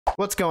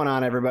What's going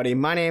on, everybody?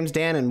 My name's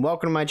Dan and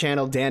welcome to my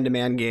channel,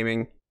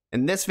 dandamangaming.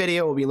 In this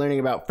video, we'll be learning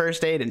about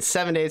first aid in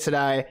 7 Days to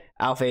Die,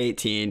 Alpha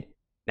 18.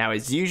 Now,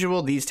 as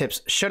usual, these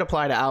tips should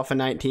apply to Alpha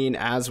 19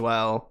 as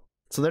well.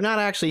 So they're not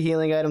actually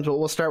healing items, but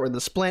we'll start with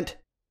the splint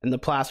and the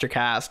plaster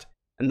cast.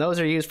 And those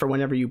are used for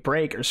whenever you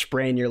break or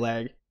sprain your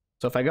leg.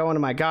 So if I go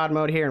into my God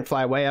mode here and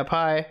fly way up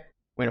high, I'm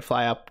going to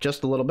fly up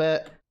just a little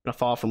bit. I'm going to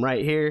fall from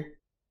right here.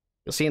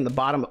 You'll see in the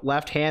bottom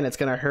left hand, it's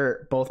going to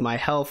hurt both my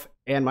health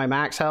and my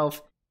max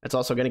health. It's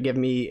also going to give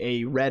me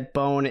a red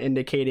bone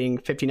indicating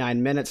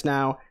 59 minutes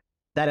now.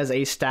 That is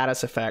a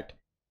status effect.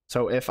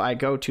 So if I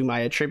go to my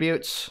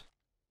attributes,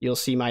 you'll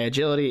see my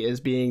agility is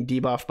being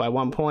debuffed by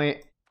 1 point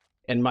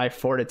and my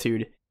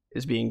fortitude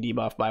is being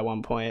debuffed by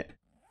 1 point.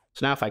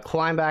 So now if I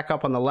climb back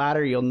up on the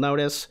ladder, you'll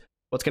notice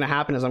what's going to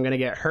happen is I'm going to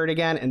get hurt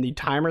again and the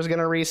timer is going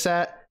to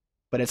reset,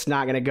 but it's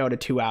not going to go to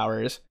 2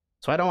 hours.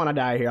 So I don't want to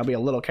die here. I'll be a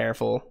little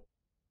careful.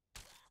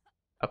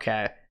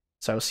 Okay,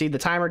 so see, the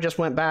timer just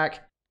went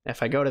back.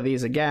 If I go to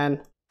these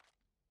again,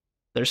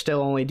 they're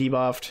still only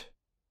debuffed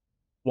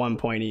 1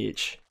 point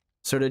each.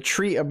 So to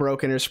treat a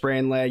broken or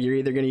sprained leg, you're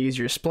either going to use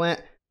your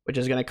splint, which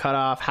is going to cut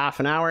off half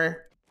an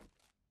hour.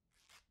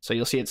 So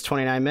you'll see it's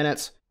 29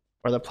 minutes,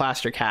 or the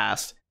plaster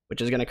cast,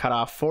 which is going to cut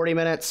off 40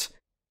 minutes.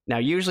 Now,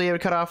 usually it would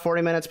cut off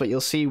 40 minutes, but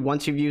you'll see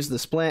once you've used the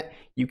splint,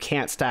 you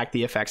can't stack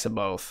the effects of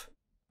both.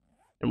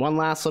 And one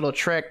last little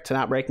trick to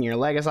not breaking your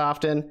leg as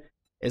often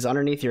is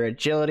underneath your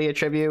agility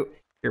attribute,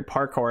 your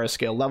parkour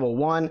skill. Level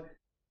 1,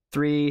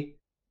 3,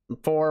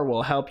 and 4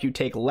 will help you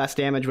take less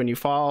damage when you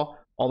fall,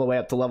 all the way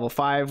up to level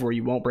 5 where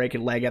you won't break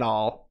your leg at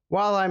all.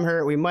 While I'm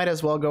hurt, we might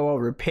as well go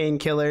over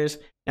painkillers.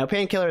 Now,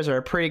 painkillers are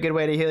a pretty good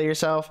way to heal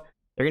yourself.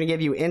 They're going to give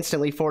you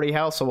instantly 40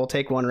 health, so we'll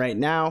take one right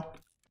now.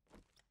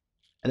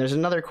 And there's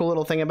another cool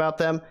little thing about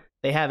them.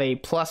 They have a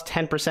plus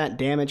 10%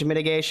 damage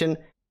mitigation.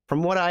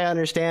 From what I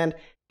understand,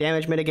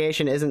 damage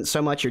mitigation isn't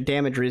so much your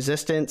damage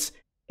resistance.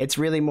 It's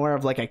really more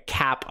of like a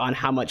cap on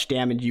how much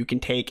damage you can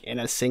take in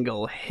a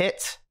single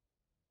hit.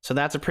 So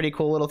that's a pretty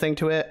cool little thing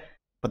to it.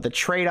 But the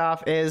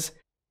trade-off is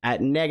at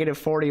negative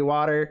 40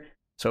 water.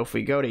 So if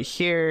we go to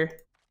here,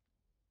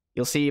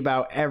 you'll see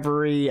about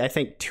every, I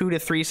think, 2 to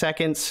 3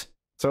 seconds.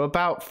 So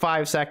about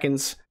 5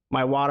 seconds,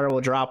 my water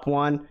will drop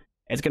 1.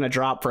 It's going to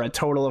drop for a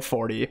total of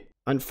 40.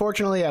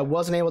 Unfortunately, I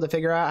wasn't able to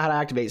figure out how to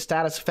activate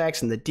status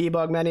effects in the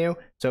debug menu.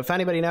 So if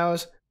anybody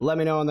knows, let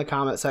me know in the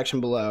comment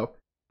section below.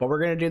 But we're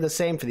going to do the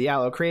same for the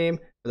aloe cream,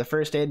 for the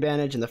first aid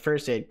bandage, and the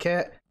first aid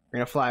kit. We're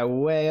going to fly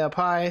way up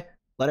high,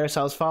 let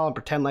ourselves fall, and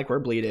pretend like we're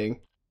bleeding.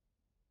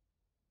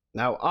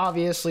 Now,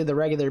 obviously, the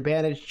regular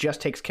bandage just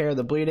takes care of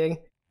the bleeding,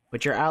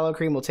 but your aloe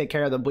cream will take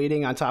care of the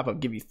bleeding on top of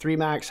give you 3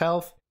 max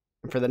health.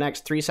 And for the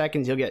next 3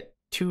 seconds, you'll get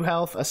 2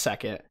 health a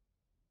second.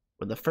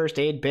 With the first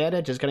aid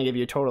bandage, it's going to give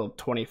you a total of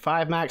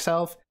 25 max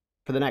health.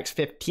 For the next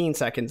 15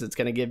 seconds, it's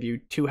going to give you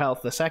 2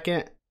 health a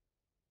second.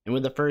 And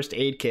with the first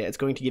aid kit, it's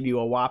going to give you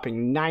a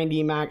whopping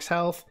 90 max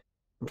health.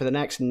 And for the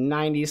next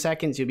 90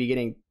 seconds, you'll be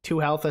getting 2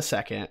 health a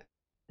second.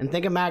 And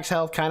think of max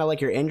health kind of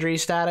like your injury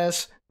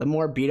status. The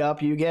more beat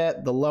up you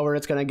get, the lower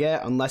it's going to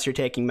get unless you're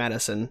taking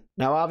medicine.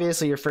 Now,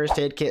 obviously, your first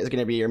aid kit is going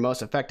to be your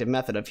most effective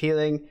method of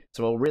healing.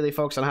 So we'll really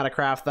focus on how to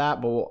craft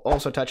that, but we'll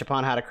also touch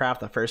upon how to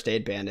craft the first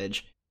aid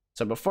bandage.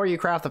 So before you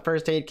craft the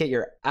first aid kit,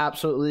 you're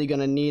absolutely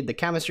going to need the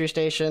chemistry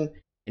station.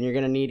 And you're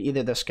going to need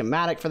either the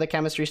schematic for the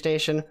chemistry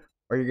station,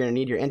 or you're going to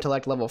need your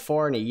intellect level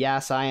 4 and a yeah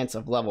science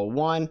of level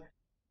 1.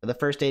 For the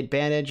first aid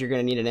bandage, you're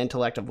going to need an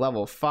intellect of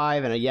level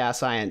 5 and a yeah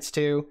science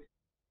 2.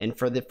 And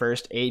for the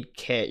first aid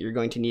kit, you're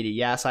going to need a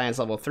yeah science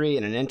level 3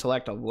 and an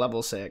intellect of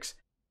level 6.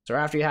 So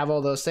after you have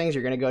all those things,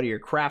 you're going to go to your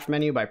craft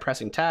menu by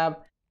pressing tab.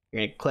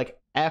 You're going to click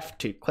F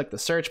to click the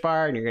search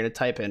bar, and you're going to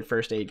type in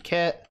first aid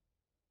kit.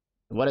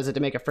 What is it to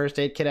make a first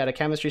aid kit at a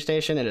chemistry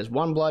station? It is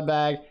 1 blood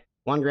bag,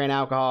 1 grain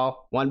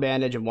alcohol, 1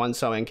 bandage, and 1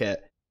 sewing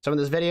kit. So in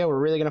this video, we're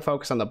really going to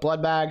focus on the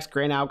blood bags,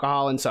 grain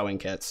alcohol, and sewing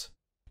kits.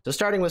 So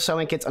starting with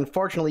sewing kits,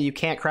 unfortunately, you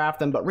can't craft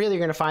them, but really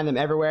you're going to find them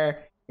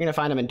everywhere. You're going to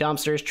find them in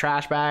dumpsters,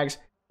 trash bags,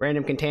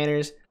 random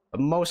containers,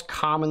 but most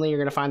commonly you're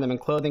going to find them in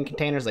clothing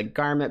containers like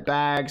garment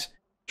bags,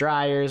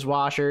 dryers,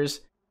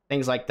 washers,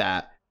 things like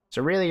that.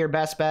 So really your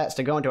best bet is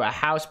to go into a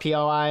house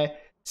POI,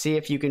 see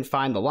if you can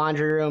find the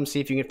laundry room, see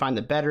if you can find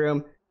the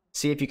bedroom,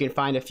 see if you can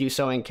find a few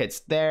sewing kits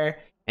there.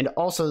 And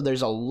also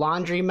there's a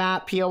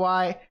laundromat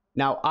POI.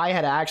 Now, I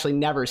had actually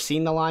never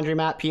seen the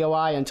laundromat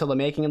POI until the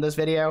making of this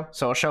video,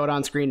 so I'll show it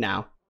on screen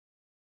now.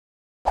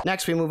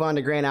 Next, we move on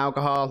to grain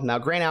alcohol. Now,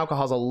 grain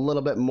alcohol is a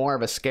little bit more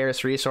of a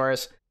scarce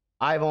resource.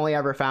 I've only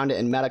ever found it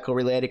in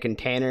medical-related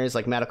containers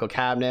like medical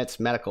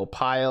cabinets, medical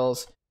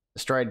piles,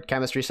 destroyed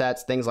chemistry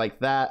sets, things like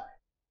that.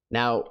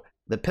 Now,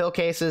 the pill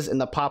cases in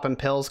the pop and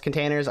pills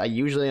containers, I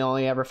usually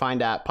only ever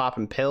find at pop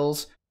and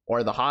pills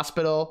or the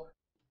hospital.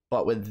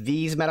 But with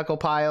these medical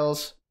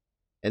piles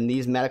and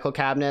these medical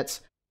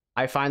cabinets,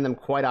 I find them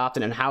quite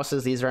often in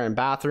houses. These are in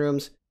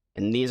bathrooms,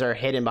 and these are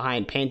hidden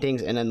behind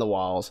paintings and in the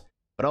walls.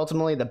 But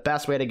ultimately, the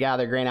best way to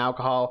gather grain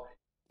alcohol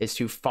is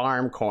to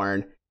farm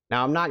corn.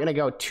 Now, I'm not going to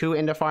go too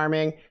into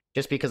farming.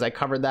 just because I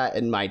covered that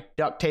in my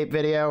duct tape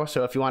video.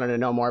 So if you wanted to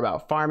know more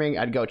about farming,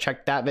 I'd go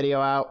check that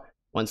video out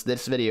once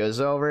this video is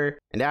over.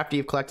 And after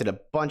you've collected a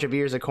bunch of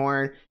ears of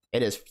corn,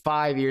 it is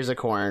 5 ears of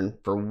corn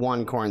for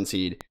 1 corn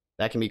seed.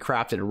 That can be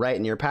crafted right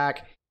in your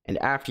pack. And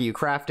after you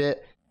craft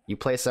it, you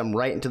place them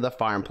right into the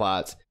farm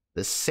plots.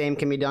 The same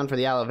can be done for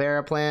the aloe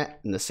vera plant,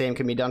 and the same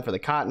can be done for the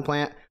cotton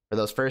plant for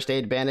those first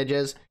aid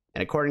bandages.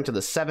 And according to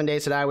the 7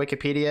 Days to Die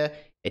Wikipedia,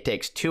 it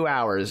takes 2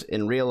 hours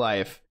in real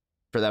life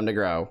for them to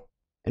grow.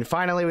 And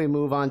finally, we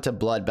move on to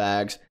blood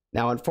bags.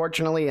 Now,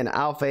 unfortunately, in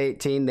Alpha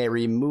 18, they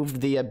removed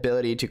the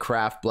ability to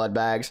craft blood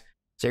bags,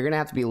 so you're going to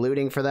have to be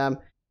looting for them.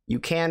 You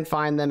can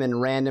find them in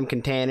random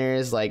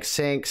containers like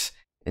sinks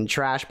and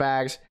trash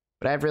bags,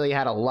 but I've really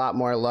had a lot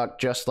more luck,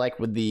 just like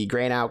with the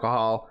grain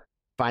alcohol,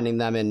 finding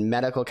them in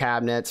medical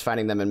cabinets,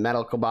 finding them in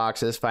medical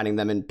boxes, finding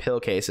them in pill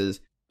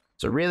cases.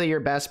 So really your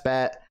best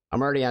bet,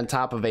 I'm already on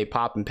top of a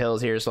poppin'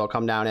 pills here, so I'll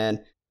come down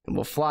in and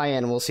we'll fly in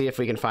and we'll see if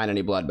we can find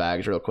any blood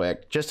bags real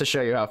quick, just to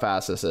show you how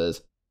fast this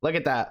is. Look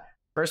at that.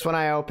 First one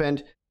I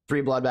opened,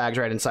 3 blood bags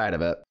right inside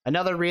of it.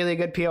 Another really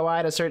good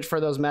POI to search for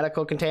those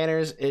medical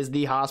containers is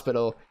the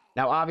hospital.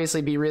 Now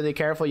obviously be really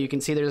careful. You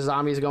can see there's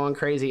zombies going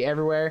crazy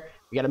everywhere.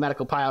 You got a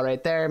medical pile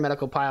right there,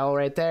 medical pile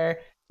right there,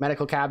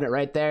 medical cabinet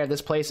right there.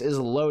 This place is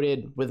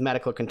loaded with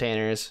medical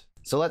containers.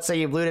 So let's say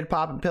you've looted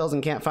poppin' pills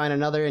and can't find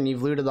another, and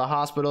you've looted the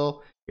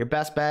hospital. Your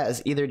best bet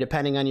is either,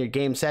 depending on your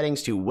game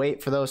settings, to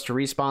wait for those to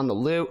respawn the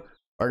loot,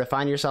 or to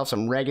find yourself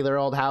some regular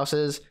old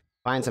houses,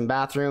 find some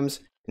bathrooms,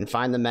 and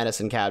find the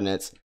medicine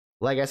cabinets.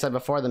 Like I said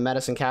before, the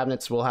medicine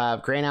cabinets will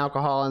have grain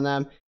alcohol in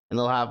them, and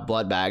they'll have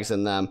blood bags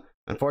in them.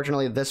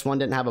 Unfortunately, this one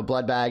didn't have a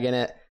blood bag in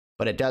it,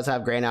 but it does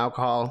have grain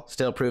alcohol,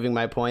 still proving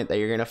my point that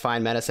you're going to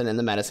find medicine in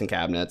the medicine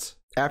cabinets.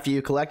 After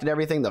you collected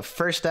everything, the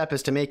first step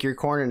is to make your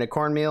corn into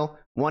cornmeal.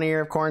 1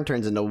 ear of corn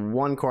turns into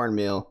 1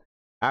 cornmeal.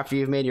 After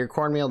you've made your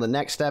cornmeal, the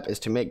next step is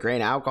to make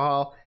grain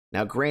alcohol.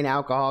 Now, grain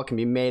alcohol can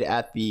be made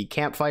at the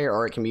campfire,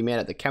 or it can be made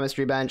at the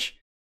chemistry bench.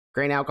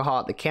 Grain alcohol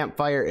at the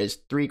campfire is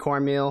 3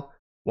 cornmeal,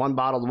 1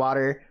 bottled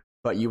water,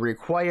 but you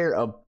require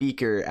a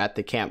beaker at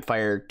the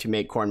campfire to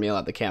make cornmeal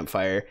at the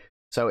campfire.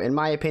 So in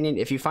my opinion,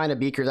 if you find a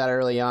beaker that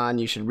early on,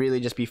 you should really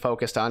just be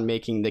focused on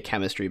making the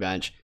chemistry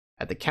bench.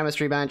 At the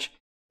chemistry bench,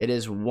 it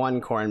is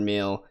 1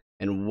 cornmeal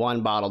and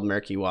 1 bottled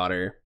murky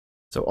water.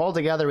 So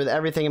altogether, with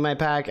everything in my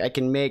pack, I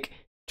can make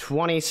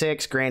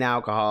 26 grain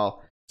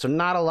alcohol. So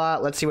not a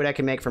lot. Let's see what I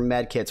can make from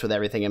med kits with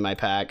everything in my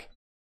pack.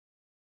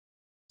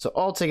 So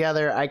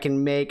altogether, I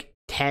can make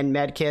 10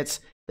 med kits.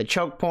 The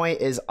choke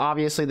point is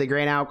obviously the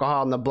grain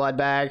alcohol and the blood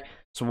bag.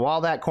 So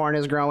while that corn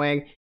is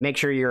growing, make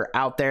sure you're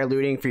out there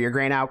looting for your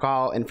grain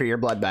alcohol and for your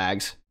blood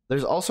bags.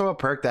 There's also a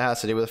perk that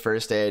has to do with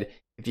first aid.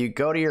 If you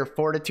go to your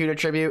fortitude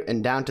attribute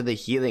and down to the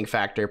healing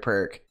factor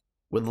perk,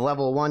 with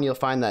level 1, you'll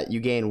find that you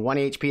gain 1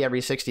 HP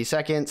every 60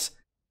 seconds.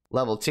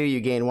 Level 2,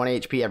 you gain 1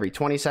 HP every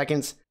 20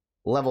 seconds.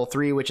 Level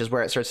 3, which is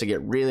where it starts to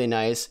get really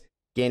nice,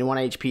 gain 1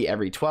 HP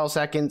every 12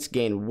 seconds,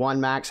 gain 1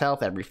 max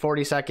health every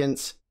 40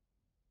 seconds.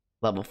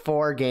 Level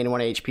 4, gain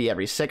 1 HP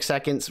every 6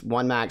 seconds,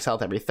 1 max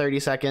health every 30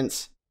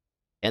 seconds.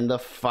 And the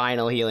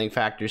final healing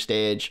factor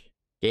stage,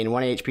 gain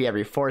 1 HP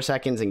every 4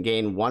 seconds and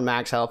gain 1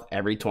 max health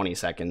every 20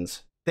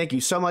 seconds. Thank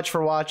you so much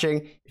for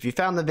watching. If you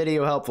found the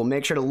video helpful,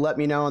 make sure to let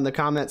me know in the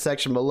comment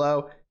section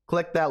below.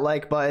 Click that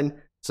like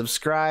button,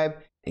 subscribe,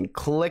 and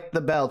click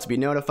the bell to be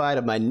notified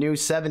of my new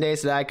 7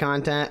 Days to Die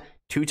content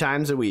 2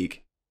 times a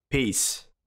week. Peace.